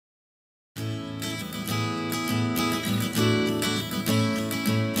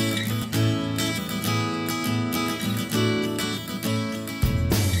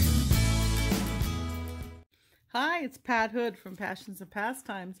Hi, it's Pat Hood from Passions and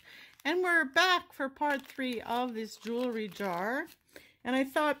Pastimes, and we're back for part 3 of this jewelry jar. And I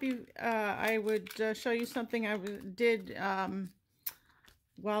thought I would show you something I did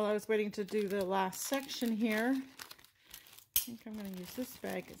while I was waiting to do the last section here. I think I'm going to use this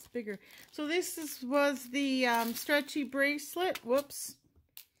bag, it's bigger. So this was the stretchy bracelet. Whoops.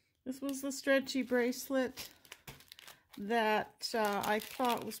 This was the stretchy bracelet that I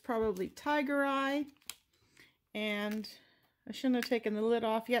thought was probably tiger eye. And I shouldn't have taken the lid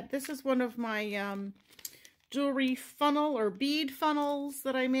off yet. This is one of my jewelry funnel or bead funnels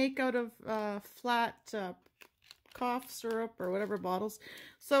that I make out of flat cough syrup or whatever bottles.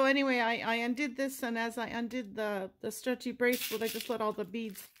 So anyway, I undid this, and as I undid the stretchy bracelet, I just let all the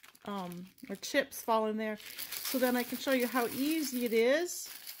beads or chips fall in there. So then I can show you how easy it is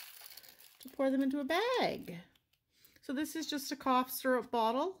to pour them into a bag. So this is just a cough syrup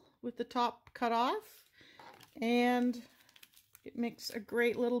bottle with the top cut off. And it makes a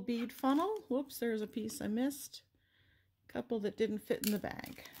great little bead funnel. Whoops, there's a piece I missed. A couple that didn't fit in the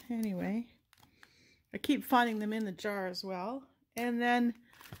bag. Anyway, I keep finding them in the jar as well. And then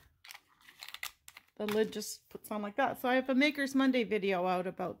the lid just puts on like that. So I have a Maker's Monday video out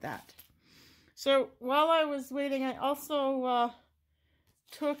about that. So while I was waiting, I also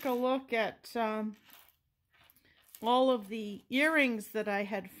took a look at all of the earrings that I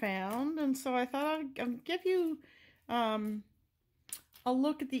had found, and so I thought I'd give you a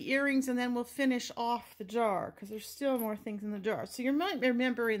look at the earrings, and then we'll finish off the jar because there's still more things in the jar. So you might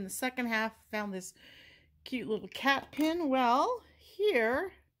remember in the second half I found this cute little cat pin. Well,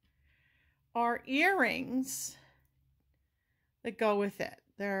 here are earrings that go with it.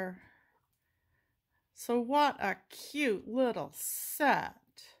 So what a cute little set.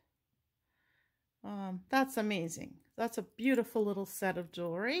 That's amazing. That's a beautiful little set of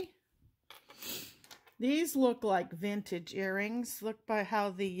jewelry. These look like vintage earrings. Look by how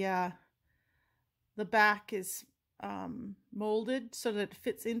the back is molded so that it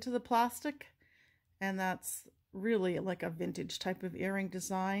fits into the plastic, and that's really like a vintage type of earring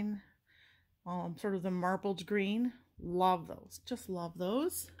design. Sort of the marbled green. Love those. Just love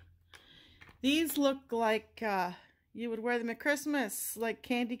those. These look like you would wear them at Christmas, like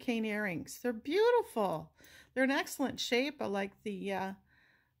candy cane earrings. They're beautiful. They're in excellent shape. I like the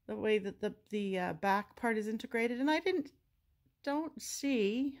way that the back part is integrated. And I don't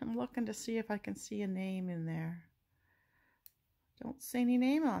see. I'm looking to see if I can see a name in there. Don't see any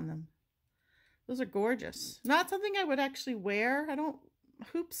name on them. Those are gorgeous. Not something I would actually wear.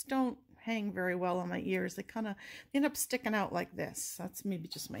 Hoops don't hang very well on my ears. They end up sticking out like this. That's maybe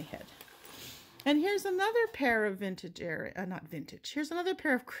just my head. And here's another pair of here's another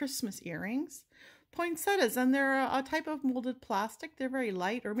pair of Christmas earrings. Poinsettias, and they're a type of molded plastic. They're very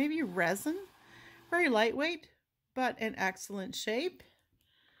light, or maybe resin. Very lightweight, but in excellent shape.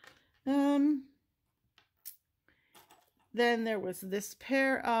 Then there was this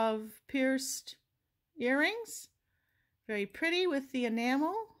pair of pierced earrings. Very pretty with the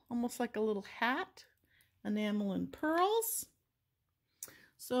enamel, almost like a little hat. Enamel and pearls.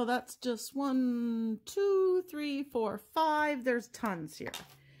 So that's just 1, 2, 3, 4, 5. There's tons here.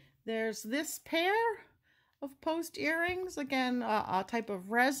 There's this pair of post earrings. Again, a type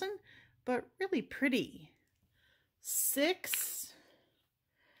of resin, but really pretty. 6.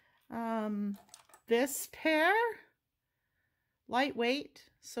 This pair. Lightweight.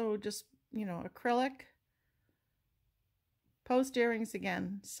 So just, acrylic. Post earrings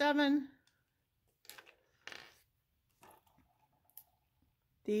again. 7.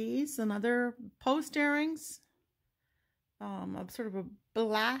 These, another post earrings, sort of a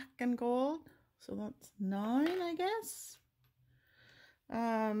black and gold. So that's 9, I guess.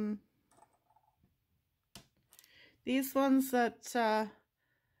 These ones that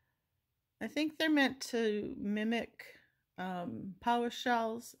I think they're meant to mimic power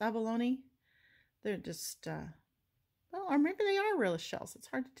shells, abalone. They're just, well, or maybe they are real shells. It's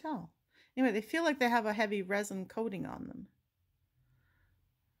hard to tell. Anyway, they feel like they have a heavy resin coating on them.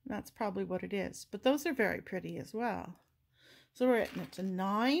 That's probably what it is. But those are very pretty as well. So we're at a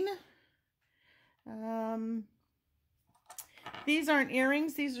 9. These aren't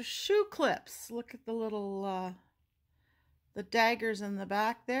earrings. These are shoe clips. Look at the little, the daggers in the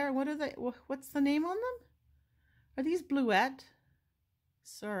back there. What are they? What's the name on them? Are these Bluette?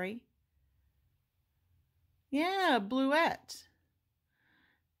 Sorry. Yeah, Bluette.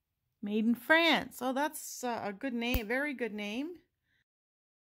 Made in France. Oh, that's a good name. Very good name.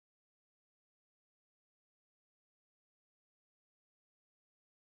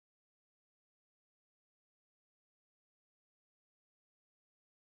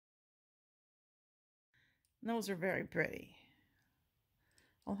 And those are very pretty.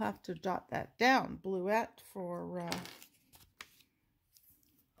 I'll have to jot that down, Bluette, for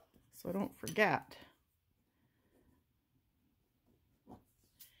so I don't forget.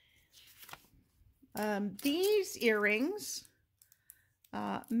 These earrings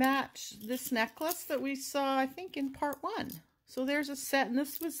match this necklace that we saw, I think, in part 1. So there's a set, and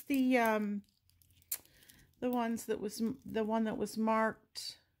this was the one that was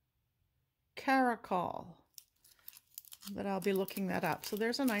marked Caracol. But I'll be looking that up. So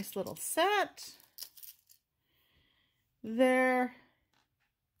there's a nice little set. There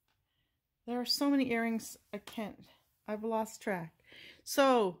are so many earrings, I've lost track.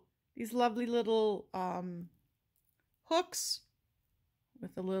 So these lovely little hooks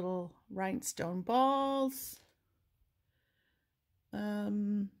with the little rhinestone balls.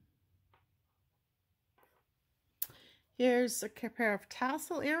 Here's a pair of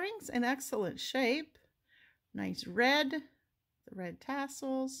tassel earrings in excellent shape. Nice red, the red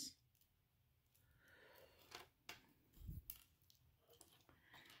tassels.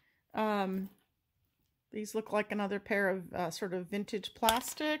 These look like another pair of sort of vintage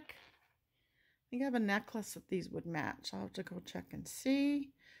plastic. I think I have a necklace that these would match. I'll have to go check and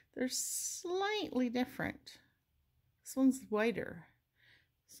see. They're slightly different. This one's whiter,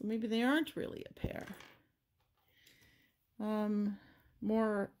 so maybe they aren't really a pair.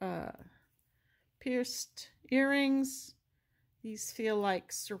 More pierced earrings. These feel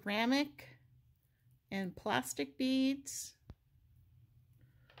like ceramic and plastic beads.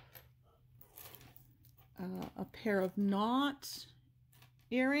 A pair of knot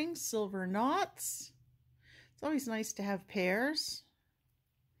earrings, silver knots. It's always nice to have pairs.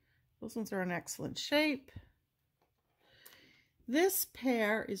 Those ones are in excellent shape. This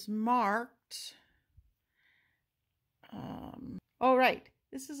pair is marked. Oh, right.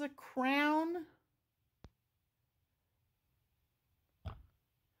 This is a crown. At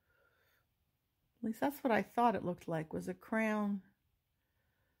least that's what I thought it looked like, was a crown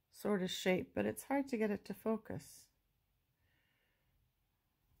sort of shape, but it's hard to get it to focus.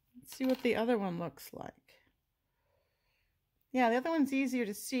 Let's see what the other one looks like. Yeah, the other one's easier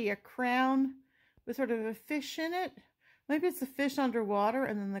to see. A crown with sort of a fish in it. Maybe it's a fish underwater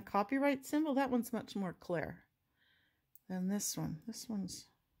and then the copyright symbol. That one's much more clear than this one. This one's,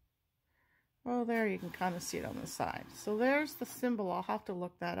 oh, there you can kind of see it on the side. So there's the symbol. I'll have to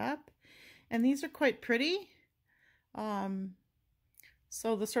look that up. And these are quite pretty.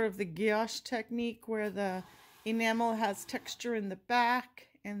 So the sort of the gouache technique where the enamel has texture in the back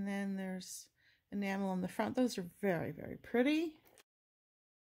and then there's enamel on the front. Those are very, very pretty.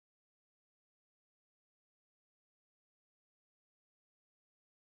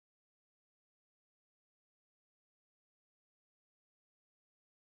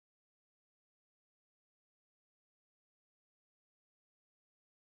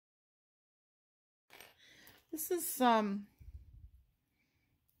 This is, I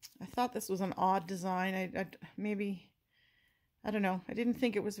thought this was an odd design. Maybe, I don't know. I didn't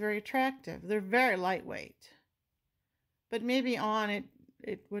think it was very attractive. They're very lightweight. But maybe on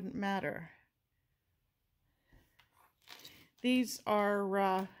it wouldn't matter. These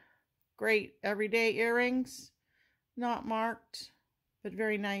are great everyday earrings. Not marked, but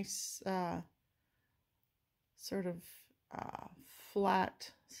very nice sort of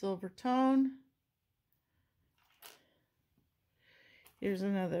flat silver tone. Here's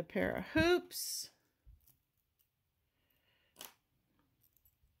another pair of hoops.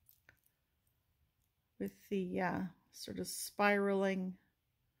 With the sort of spiraling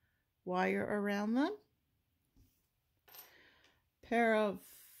wire around them. Pair of,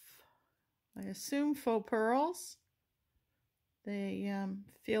 I assume, faux pearls. They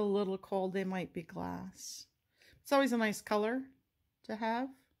feel a little cold. They might be glass. It's always a nice color to have.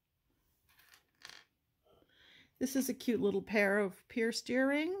 This is a cute little pair of pierced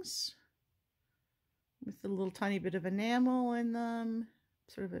earrings with a little tiny bit of enamel in them,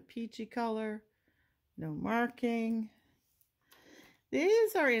 sort of a peachy color, no marking.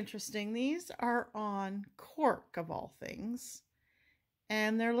 These are interesting. These are on cork, of all things,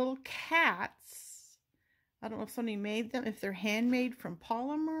 and they're little cats. I don't know if somebody made them, if they're handmade from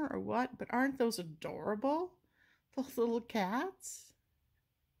polymer or what, but aren't those adorable? Those little cats.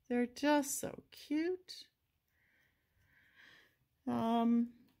 They're just so cute.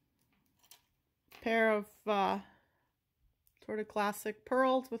 Pair of sort of classic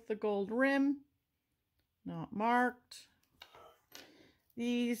pearls with the gold rim, not marked.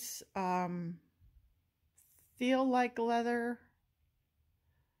 These feel like leather.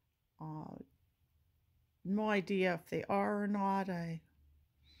 No idea if they are or not. I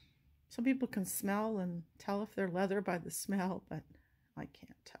Some people can smell and tell if they're leather by the smell, but I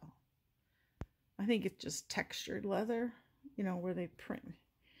can't tell. I think it's just textured leather, you know, where they print,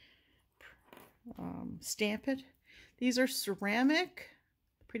 stamp it. These are ceramic,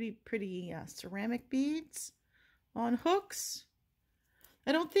 pretty ceramic beads on hooks.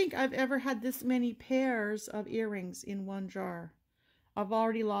 I don't think I've ever had this many pairs of earrings in one jar. I've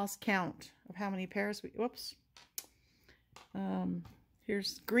already lost count of how many pairs we, whoops.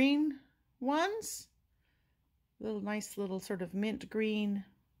 Here's green ones. Nice little sort of mint green.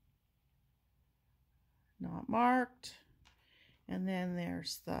 Not marked. And then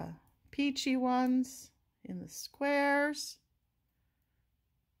there's the peachy ones in the squares.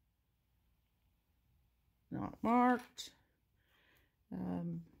 Not marked.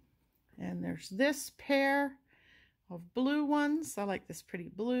 And there's this pair of blue ones. I like this pretty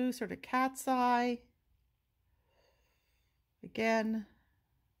blue, sort of cat's eye. Again,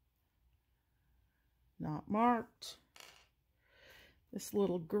 not marked. This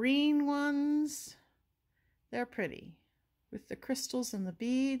little green ones, they're pretty, with the crystals and the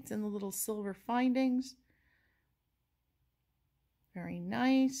beads and the little silver findings. Very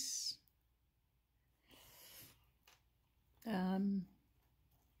nice.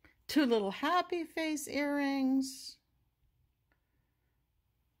 Two little happy face earrings.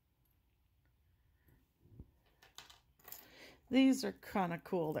 These are kind of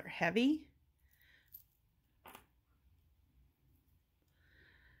cool. They're heavy.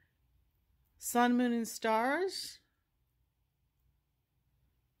 Sun, moon, and stars.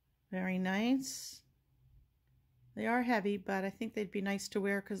 Very nice. They are heavy, but I think they'd be nice to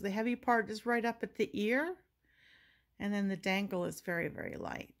wear because the heavy part is right up at the ear. And then the dangle is very, very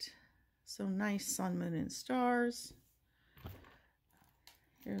light. So nice sun, moon, and stars.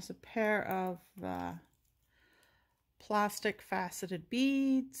 Here's a pair of plastic faceted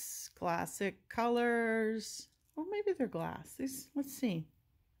beads, classic colors. Oh, maybe they're glass. These, let's see.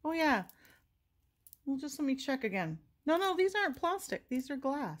 Oh yeah. Well, just let me check again. No, these aren't plastic. These are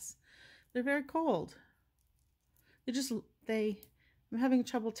glass. They're very cold. I'm having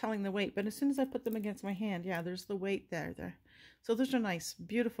trouble telling the weight, but as soon as I put them against my hand, yeah, there's the weight there. So those are nice,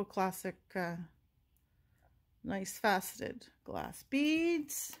 beautiful, classic, nice faceted glass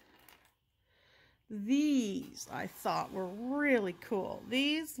beads. These I thought were really cool.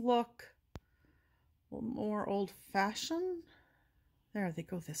 These look a little more old-fashioned. There, they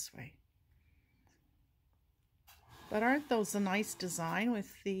go this way. But aren't those a nice design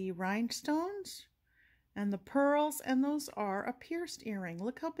with the rhinestones and the pearls? And those are a pierced earring.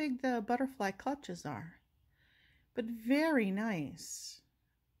 Look how big the butterfly clutches are. But very nice.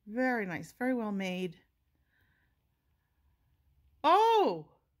 Very nice. Very well made. Oh!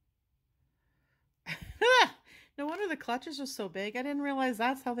 No wonder the clutches are so big. I didn't realize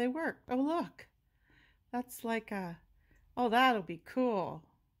that's how they work. Oh, look. That's like a... Oh, that'll be cool.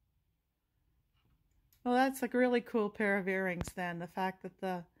 Well, that's like a really cool pair of earrings then. The fact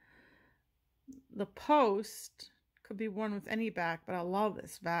that the post could be worn with any back, but I love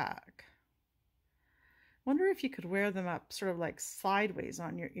this back. Wonder if you could wear them up sort of like sideways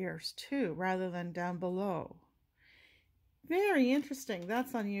on your ears too, rather than down below. Very interesting.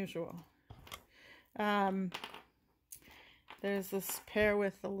 That's unusual. There's this pair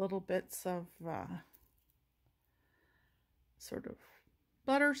with the little bits of sort of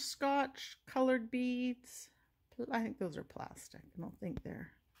butterscotch colored beads. I think those are plastic. I don't think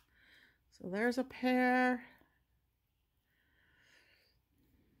they're. So there's a pair.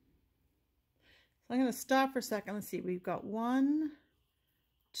 So I'm going to stop for a second. Let's see. We've got 1,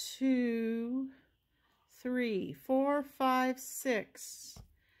 2, 3, 4, 5, 6,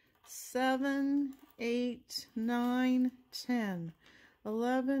 7, 8, 9, 10,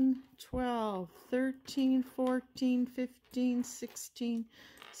 11, 12, 13, 14, 15, 16,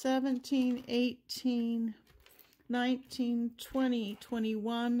 17, 18, 19, 20,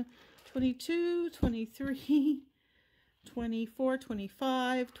 21, 22, 23, 24,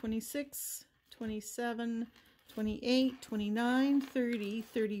 25, 26, 27, 28, 29, 30,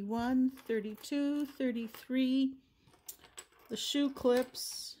 31, 32, 33, the shoe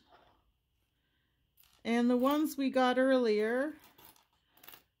clips, and the ones we got earlier,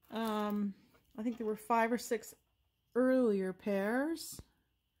 I think there were 5 or 6 earlier pairs.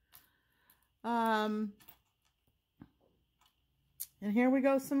 And here we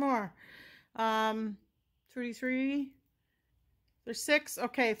go some more. 33, there's 6,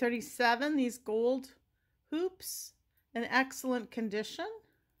 okay, 37, these gold hoops, in excellent condition,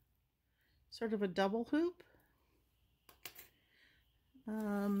 sort of a double hoop.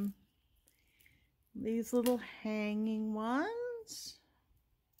 These little hanging ones.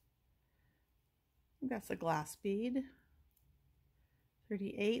 That's a glass bead.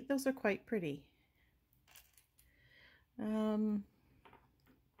 38. Those are quite pretty.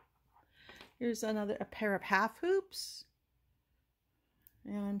 Here's a pair of half hoops.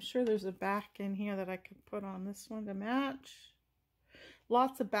 And I'm sure there's a back in here that I could put on this one to match.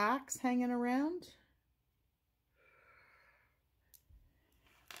 Lots of backs hanging around.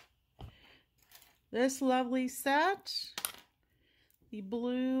 This lovely set. The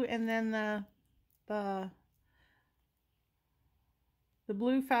blue and then the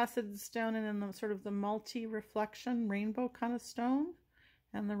blue faceted stone and then the sort of the multi-reflection rainbow kind of stone.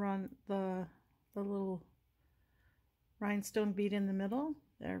 And the little rhinestone bead in the middle.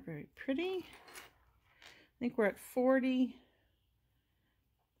 They're very pretty. I think we're at 40,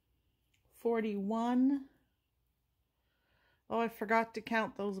 41. Oh, I forgot to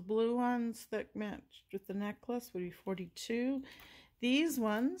count those blue ones that matched with the necklace. Would be 42. These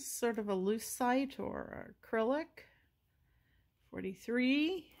ones, sort of a lucite or acrylic.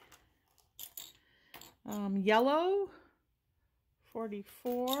 43. Yellow.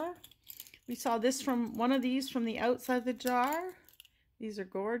 44. We saw this from one of these from the outside of the jar. These are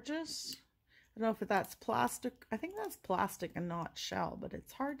gorgeous. I don't know if that's plastic. I think that's plastic and not shell, but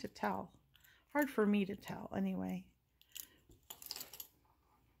it's hard to tell. Hard for me to tell anyway.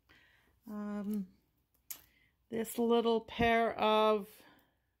 This little pair of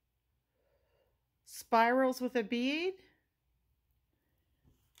spirals with a bead.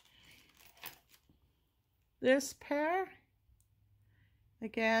 This pair,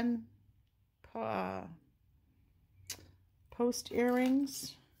 again, post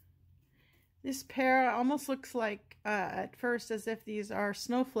earrings. This pair almost looks like at first as if these are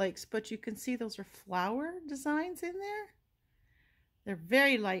snowflakes, but you can see those are flower designs in there. They're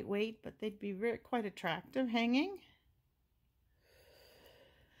very lightweight, but they'd be quite attractive hanging.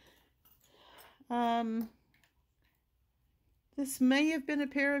 This may have been a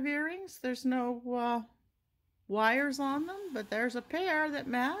pair of earrings. There's no wires on them, but there's a pair that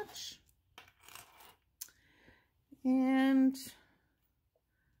match. And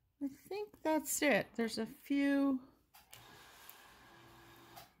I think that's it. There's a few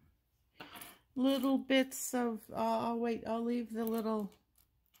little bits of, wait, I'll leave the little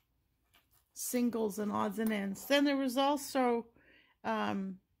singles and odds and ends. Then there was also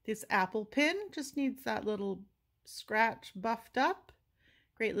this apple pin, just needs that little scratch buffed up.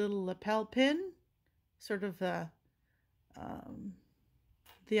 Great little lapel pin, sort of the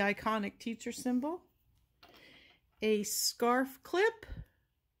iconic teacher symbol. A scarf clip,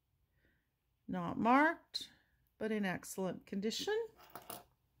 not marked, but in excellent condition.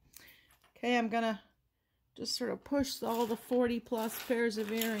 Okay, I'm gonna just sort of push all the 40 plus pairs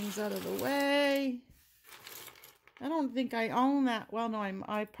of earrings out of the way. I don't think I own that. Well, no,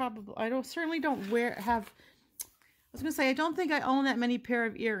 I certainly don't have, I was gonna say, I don't think I own that many pair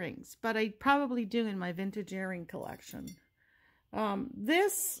of earrings, but I probably do in my vintage earring collection.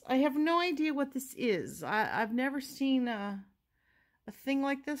 This, I have no idea what this is. I've never seen a thing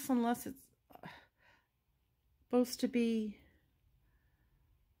like this unless it's supposed to be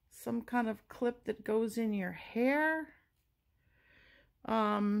some kind of clip that goes in your hair.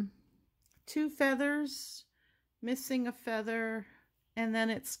 2 feathers, missing a feather, and then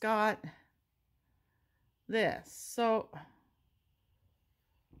it's got this. So,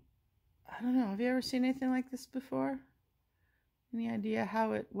 I don't know. Have you ever seen anything like this before? Any idea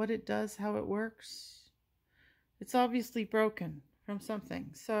what it does, how it works? It's obviously broken from something.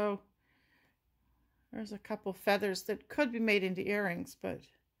 So there's a couple feathers that could be made into earrings, but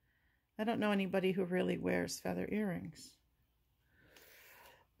I don't know anybody who really wears feather earrings.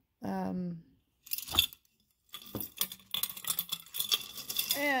 And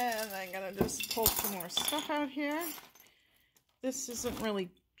I'm gonna just pull some more stuff out here. This isn't really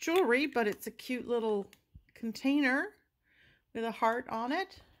jewelry, but it's a cute little container with a heart on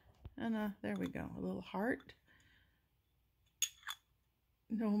it. And there we go, a little heart.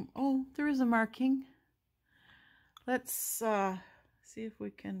 No, oh, there is a marking. Let's see if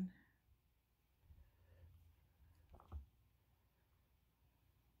we can.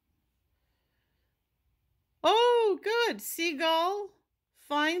 Oh, good. Seagull,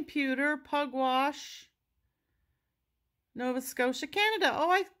 fine pewter, pugwash, Nova Scotia, Canada.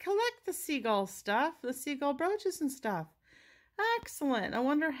 Oh, I collect the Seagull stuff, the Seagull brooches and stuff. Excellent. I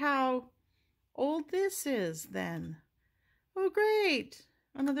wonder how old this is then. Oh, great.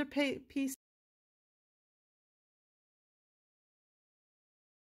 Another piece.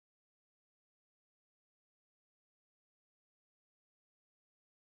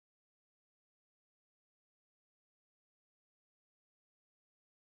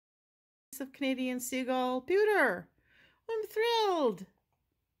 of Canadian Seagull Pewter. I'm thrilled.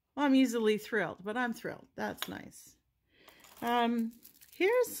 I'm easily thrilled, but I'm thrilled. That's nice.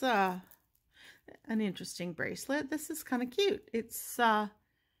 Here's an interesting bracelet. This is kind of cute. It's,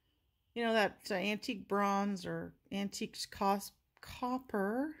 you know, that antique bronze or antique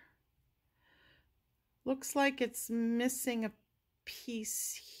copper. Looks like it's missing a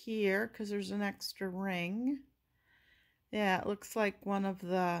piece here because there's an extra ring. Yeah, it looks like one of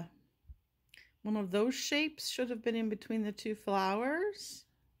those shapes should have been in between the two flowers.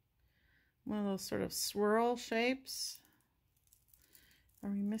 One of those sort of swirl shapes. Are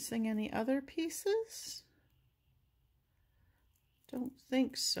we missing any other pieces? Don't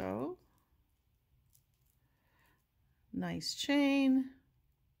think so. Nice chain.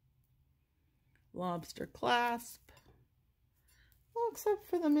 Lobster clasp. Well, except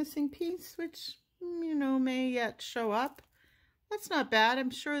for the missing piece, which, you know, may yet show up. That's not bad.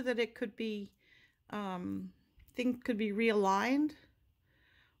 I'm sure that it could be, things could be realigned,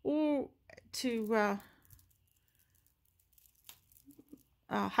 or to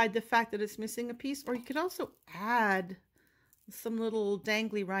hide the fact that it's missing a piece. Or you could also add some little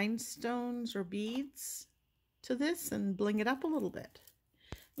dangly rhinestones or beads to this and bling it up a little bit.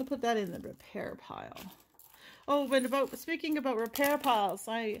 We'll put that in the repair pile. Oh, but speaking about repair piles,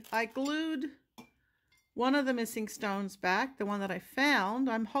 I glued one of the missing stones back, the one that I found.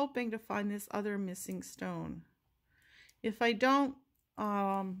 I'm hoping to find this other missing stone. If I don't,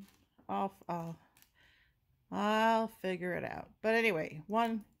 I'll figure it out. But anyway,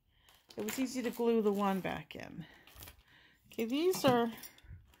 it was easy to glue the one back in. Okay, these are,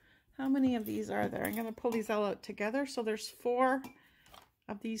 how many of these are there? I'm going to pull these all out together. So there's 4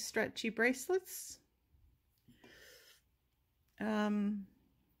 of these stretchy bracelets.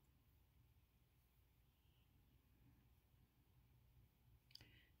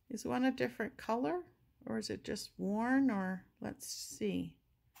 Is one a different color, or is it just worn, or let's see.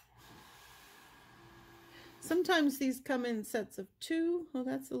 Sometimes these come in sets of 2. Oh,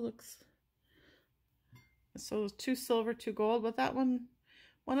 that's it looks. So 2 silver, 2 gold, but that one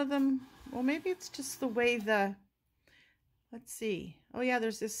of them, well, maybe it's just the way let's see. Oh yeah,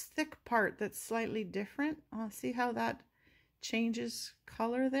 there's this thick part that's slightly different. I'll see how that changes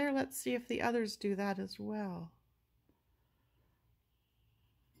color there. Let's see if the others do that as well.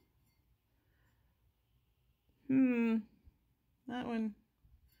 That one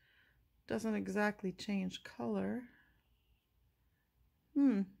doesn't exactly change color.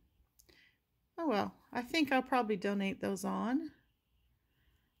 Oh well, I think I'll probably donate those on.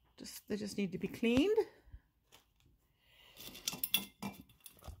 They just need to be cleaned.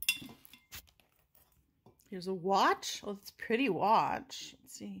 Here's a watch. Oh, it's a pretty watch.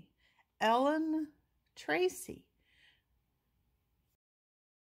 Let's see. Tracey.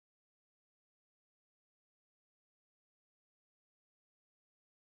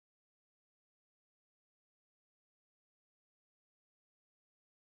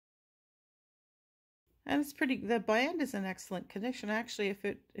 And it's pretty, the band is in excellent condition. Actually, if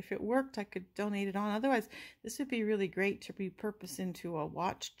it worked, I could donate it on. Otherwise, this would be really great to repurpose into a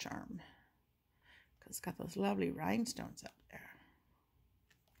watch charm. Because it's got those lovely rhinestones up there.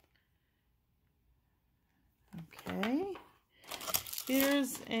 Okay.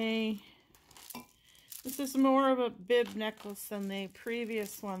 This is more of a bib necklace than the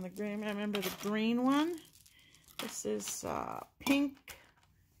previous one. The green, remember the green one? This is pink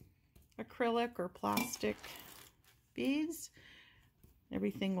acrylic or plastic beads.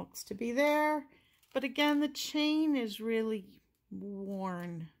 Everything looks to be there, but again, the chain is really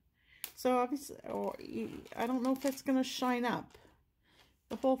worn. So obviously, I don't know if it's going to shine up.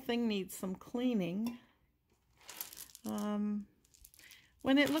 The whole thing needs some cleaning.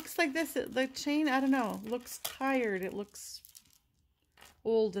 When it looks like this, the chain, I don't know, looks tired. It looks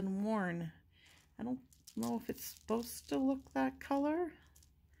old and worn. I don't know if it's supposed to look that color.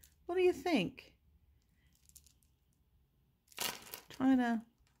 What do you think? Trying to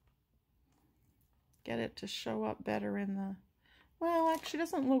get it to show up better in the... Well, actually, it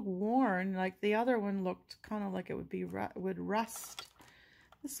doesn't look worn. Like the other one looked kind of like it would rust.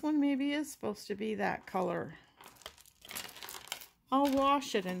 This one maybe is supposed to be that color. I'll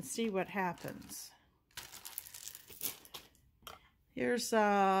wash it and see what happens. Here's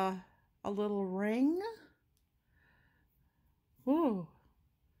a little ring. Ooh.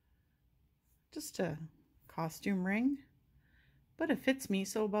 Just a costume ring, but it fits me,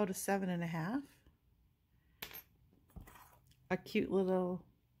 so about a 7.5. A cute little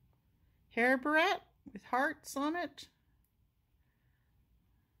hair barrette with hearts on it.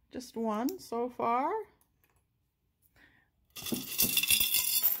 Just one so far.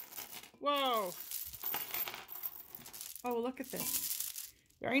 whoa. Oh, look at this.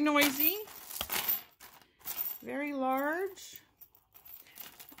 Very noisy. Very large.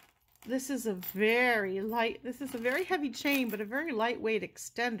 This is a very heavy chain, but a very lightweight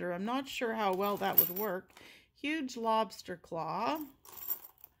extender. I'm not sure how well that would work. Huge lobster claw.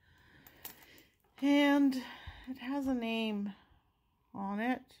 And it has a name on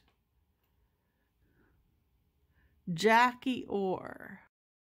it. Jackie Orr.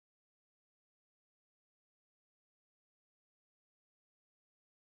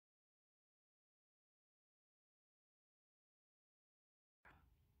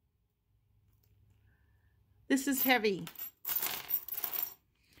 This is heavy.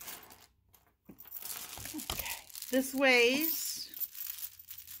 Okay. This weighs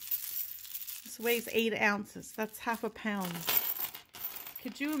 8 ounces. That's half a pound.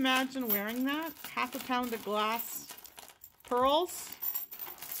 Could you imagine wearing that? Half a pound of glass pearls?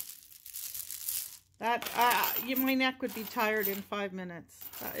 That my neck would be tired in 5 minutes.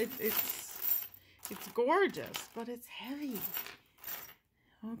 It's gorgeous, but it's heavy.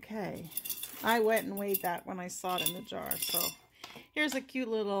 Okay. I went and weighed that when I saw it in the jar. So here's a cute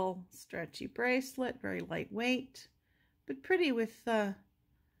little stretchy bracelet, very lightweight, but pretty with I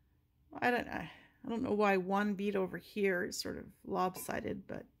don't know why one bead over here is sort of lopsided,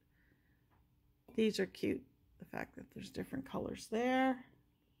 but these are cute. The fact that there's different colors there.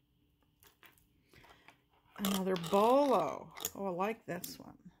 Another bolo. Oh, I like this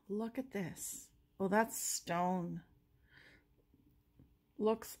one. Look at this. Oh, that's stone.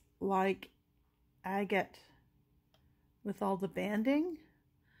 Looks like agate with all the banding,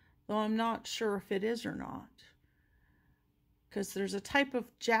 though I'm not sure if it is or not, because there's a type of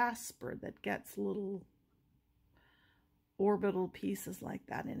jasper that gets little orbital pieces like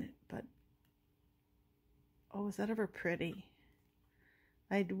that in it. But oh, is that ever pretty?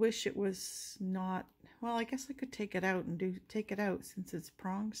 I'd wish it was not. Well, I guess I could take it out since it's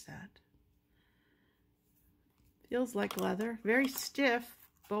prong set. Feels like leather. Very stiff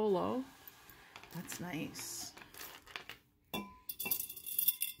bolo. That's nice.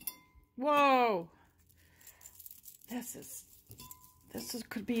 Whoa! This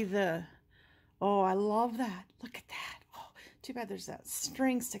could be the. Oh, I love that. Look at that. Oh, too bad there's that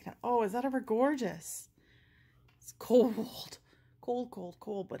string sticking out. Oh, is that ever gorgeous? It's cold.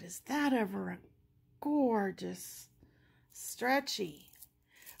 Cold, but is that ever a gorgeous stretchy?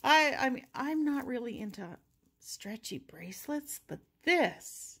 I mean, I'm not really into stretchy bracelets, but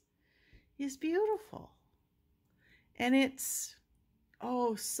this is beautiful. And it's,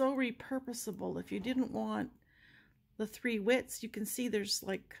 oh, so repurposable. If you didn't want the 3 widths, you can see there's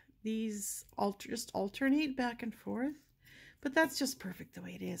like these just alternate back and forth. But that's just perfect the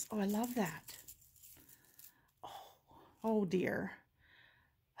way it is. Oh, I love that. Oh dear.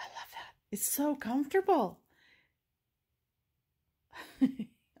 I love that. It's so comfortable.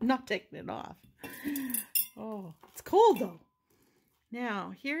 I'm not taking it off. Oh, it's cold though.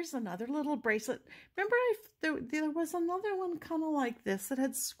 Now, here's another little bracelet. Remember there was another one kind of like this that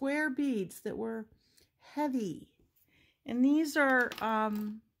had square beads that were heavy. And these are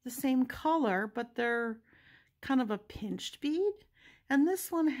the same color, but they're kind of a pinched bead. And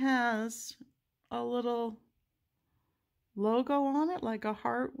this one has a little logo on it, like a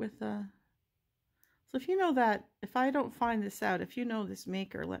heart with a... So if you know that, if I don't find this out, if you know this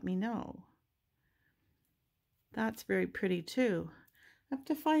maker, let me know. That's very pretty too. I have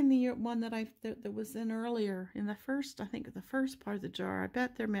to find the one that that was in earlier, in the first, I think the first part of the jar. I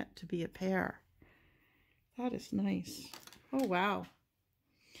bet they're meant to be a pair. That is nice. Oh, wow.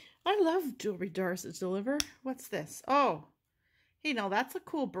 I love jewelry jars that deliver. What's this? Oh, hey, now that's a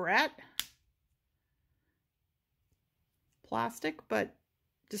cool barrette. Plastic, but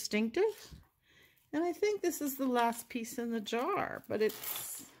distinctive. And I think this is the last piece in the jar, but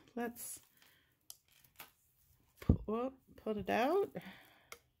it's, let's put it out.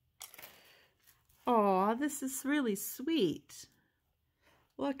 Oh, this is really sweet.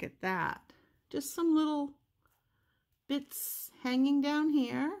 Look at that. Just some little bits hanging down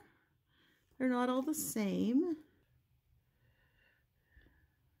here. They're not all the same.